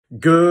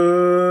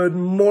Good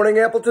morning,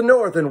 Appleton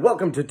North, and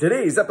welcome to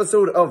today's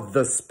episode of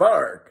The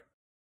Spark.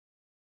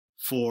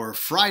 For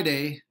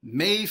Friday,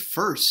 May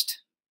 1st.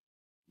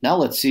 Now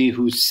let's see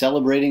who's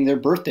celebrating their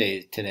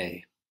birthday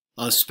today.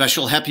 A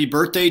special happy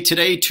birthday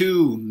today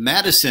to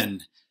Madison,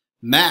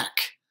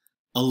 Mac,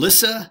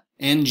 Alyssa,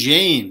 and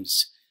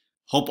James.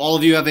 Hope all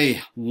of you have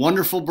a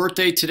wonderful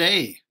birthday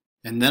today.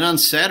 And then on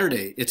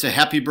Saturday, it's a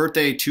happy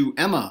birthday to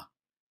Emma,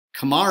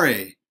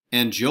 Kamare,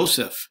 and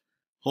Joseph.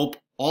 Hope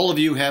all of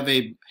you have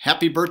a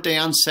happy birthday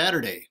on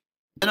Saturday.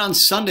 Then on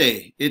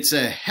Sunday, it's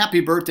a happy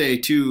birthday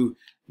to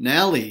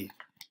Nally,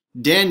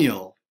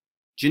 Daniel,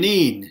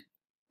 Janine,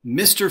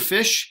 Mr.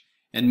 Fish,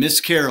 and Miss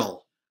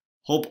Carol.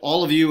 Hope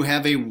all of you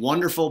have a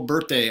wonderful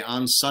birthday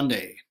on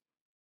Sunday.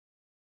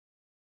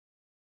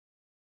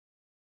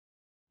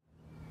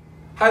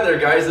 Hi there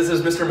guys, this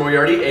is Mr.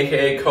 Moriarty,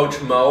 aka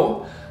Coach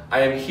Mo.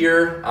 I am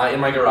here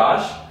in my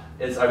garage.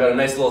 I've got a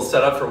nice little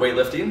setup for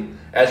weightlifting.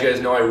 As you guys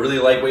know, I really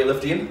like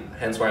weightlifting,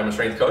 hence why I'm a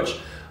strength coach.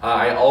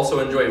 I also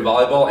enjoy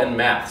volleyball and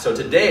math. So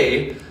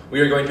today, we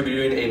are going to be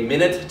doing a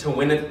minute to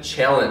win it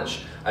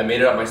challenge. I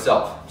made it up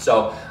myself.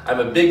 So I'm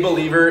a big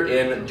believer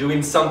in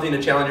doing something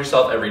to challenge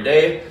yourself every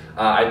day.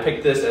 I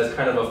picked this as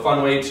kind of a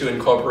fun way to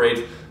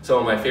incorporate some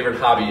of my favorite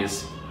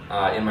hobbies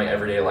in my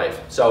everyday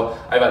life. So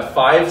I've got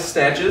 5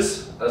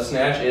 snatches. A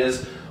snatch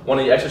is one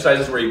of the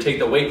exercises where you take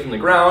the weight from the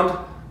ground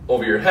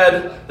over your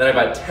head. Then I've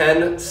got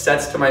 10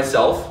 sets to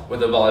myself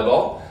with a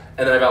volleyball.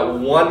 And then I've got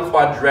 1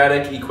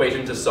 quadratic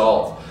equation to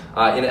solve.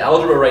 In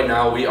algebra right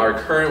now, we are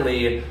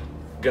currently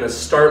gonna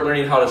start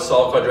learning how to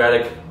solve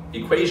quadratic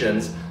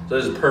equations. So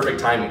this is perfect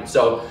timing.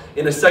 So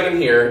in a second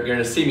here, you're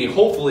gonna see me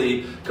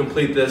hopefully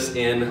complete this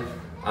in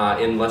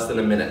less than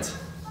a minute.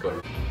 Go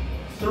ahead.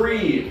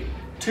 3,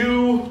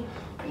 2,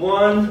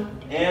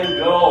 1, and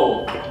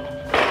go.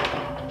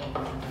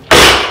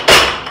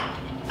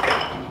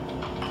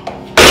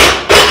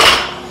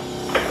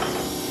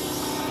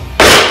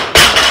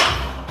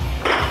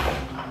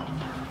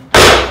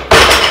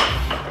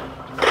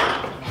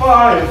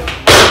 Five.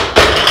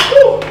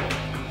 Woo.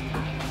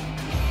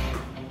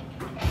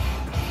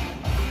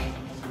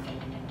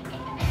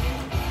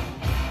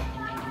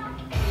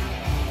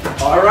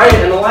 All right,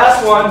 and the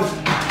last one.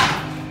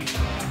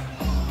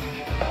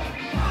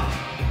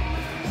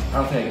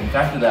 I'll take it.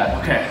 Back to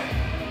that. Okay.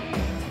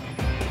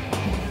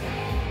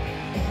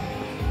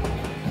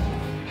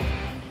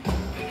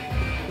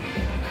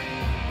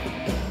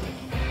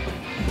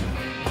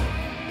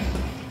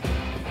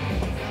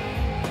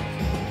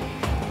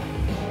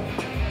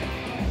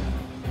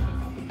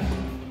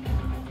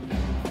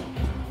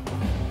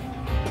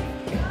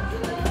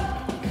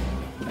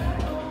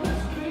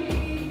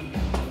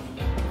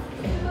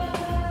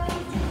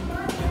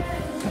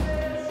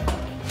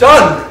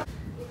 Done!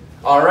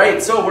 All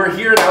right, so we're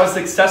here and I was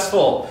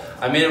successful.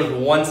 I made it with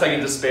 1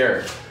 second to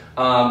spare.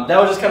 That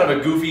was just kind of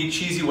a goofy,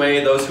 cheesy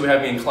way. Those who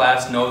have me in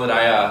class know that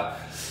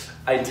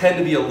I tend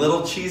to be a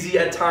little cheesy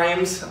at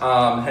times,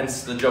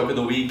 hence the joke of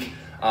the week.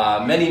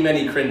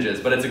 Many cringes,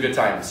 but it's a good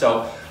time.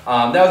 So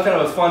that was kind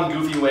of a fun,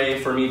 goofy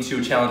way for me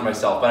to challenge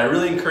myself. But I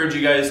really encourage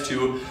you guys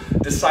to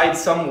decide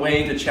some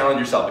way to challenge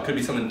yourself. It could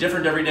be something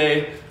different every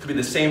day. It could be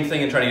the same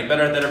thing and try to get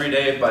better at that every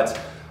day. But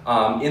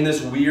in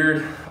this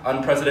weird,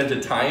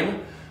 unprecedented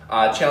time,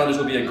 challenges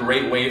will be a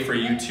great way for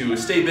you to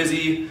stay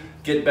busy,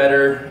 get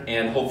better,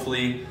 and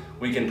hopefully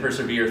we can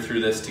persevere through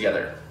this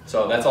together.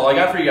 So that's all I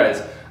got for you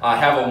guys.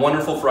 Have a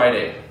wonderful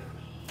Friday.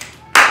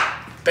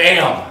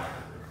 Bam!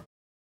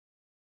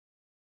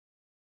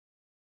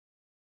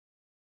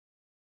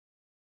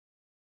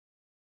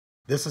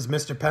 This is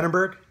Mr.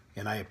 Pennenberg,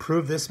 and I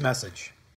approve this message.